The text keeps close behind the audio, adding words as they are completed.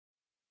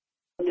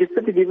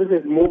City Givers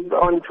has moved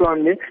on to our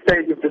next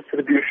stage of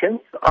distribution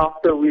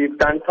after we've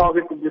done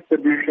targeted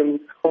distribution,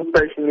 home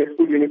station,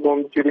 school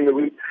uniforms during the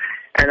week.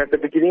 And at the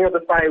beginning of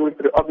the fire, we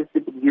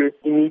obviously produced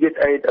immediate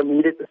aid,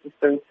 immediate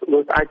assistance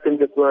with items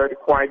that were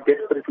required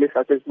desperately,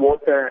 such as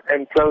water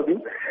and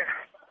clothing.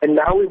 And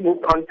now we've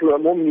moved on to a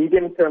more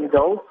medium-term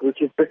goal,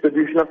 which is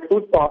distribution of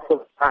food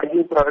parcels,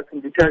 hygiene products,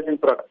 and detergent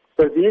products.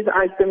 So these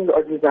items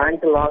are designed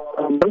to last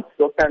a month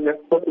or 4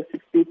 to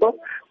 6 people,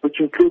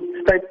 which includes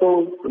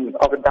staples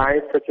of a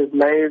diet such as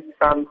maize,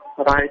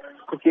 rice,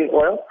 cooking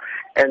oil,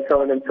 and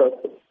so on and so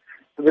forth.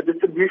 The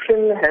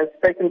distribution has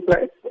taken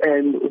place,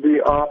 and we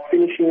are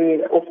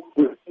finishing off.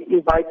 We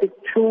invited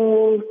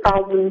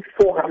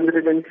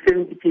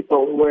 2,470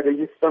 people who were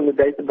registered on the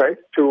database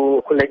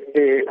to collect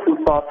their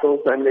food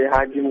parcels and their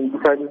hygiene and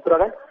detergent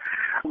products.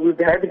 We've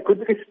had a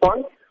good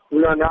response.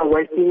 We are now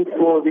waiting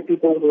for the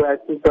people who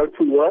have to go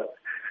to work.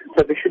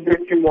 So there should be a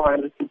few more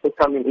hundred people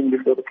coming in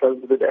before the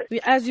close of the day.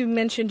 As you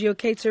mentioned, you're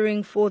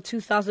catering for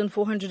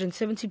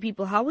 2,470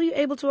 people. How were you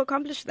able to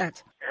accomplish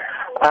that?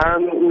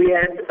 We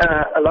had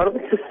a lot of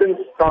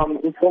assistance from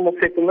informal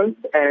settlements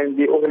and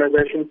the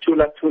organization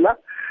Tula Tula.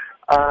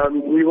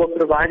 We were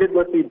provided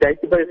with the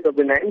database of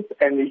the names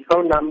and the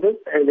phone numbers,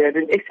 and we had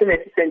an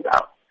SMS sent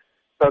out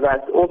so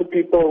that all the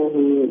people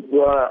who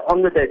were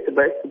on the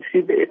database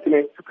received the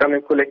SMS to come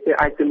and collect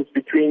their items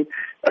between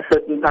a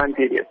certain time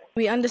period.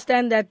 We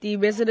understand that the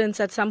residents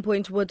at some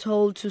point were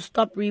told to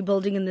stop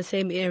rebuilding in the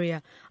same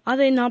area. Are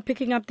they now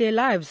picking up their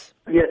lives?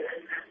 Yes.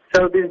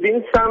 So there's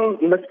been some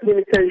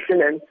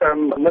miscommunication and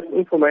some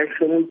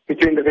misinformation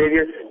between the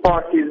various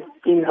parties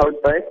in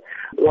Hout Bay.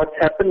 What's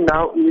happened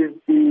now is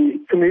the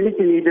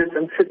community leaders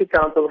and city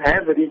council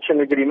have reached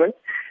an agreement,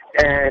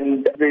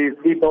 and the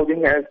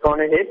rebuilding has gone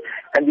ahead.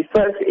 And the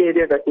first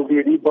area that will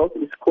be rebuilt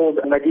is called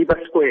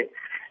Madiba Square.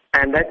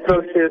 And that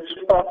process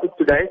started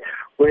today,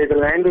 where the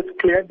land was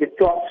cleared, the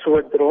plots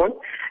were drawn,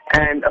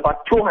 and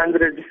about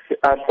 200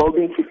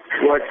 building kits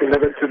were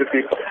delivered to the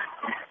people.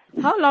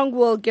 How long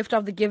will Gift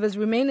of the Givers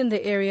remain in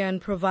the area and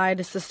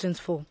provide assistance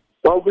for?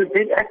 Well, we've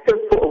been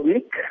active for a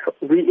week.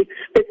 We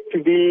expect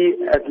to be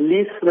at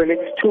least for the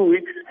next 2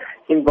 weeks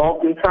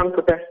involved in some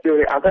capacity or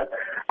the other.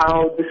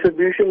 Our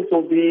distributions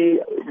will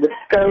be, the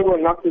scale will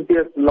not be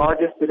as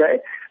large as today,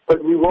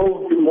 but we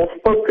will do more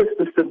focused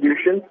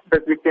distributions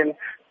that we can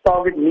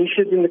target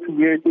niches in the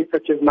community,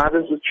 such as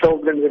mothers with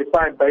children who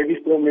require baby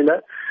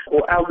formula,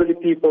 or elderly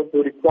people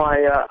who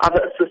require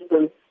other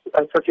assistance,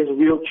 such as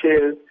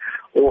wheelchairs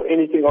or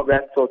anything of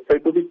that sort. So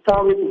it will be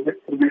targeted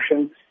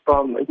distributions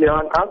from here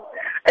on out,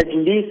 at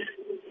least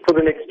for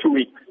the next 2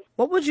 weeks.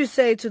 What would you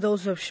say to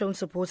those who have shown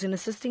support in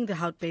assisting the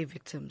Hout Bay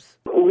victims?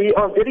 We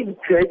are very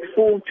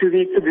grateful to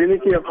the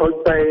community of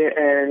Hout Bay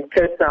and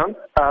Cape Town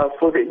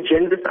for the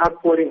generous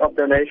outpouring of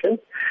donations.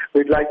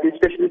 We'd like to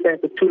especially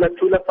thank the Tula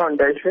Tula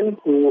Foundation,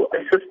 who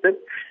assisted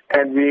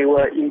and we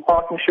were in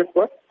partnership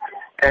with.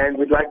 And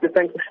we'd like to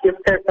thank the City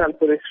of Cape Town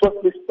for their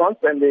swift response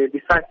and their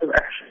decisive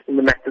action in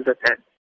the matters at hand.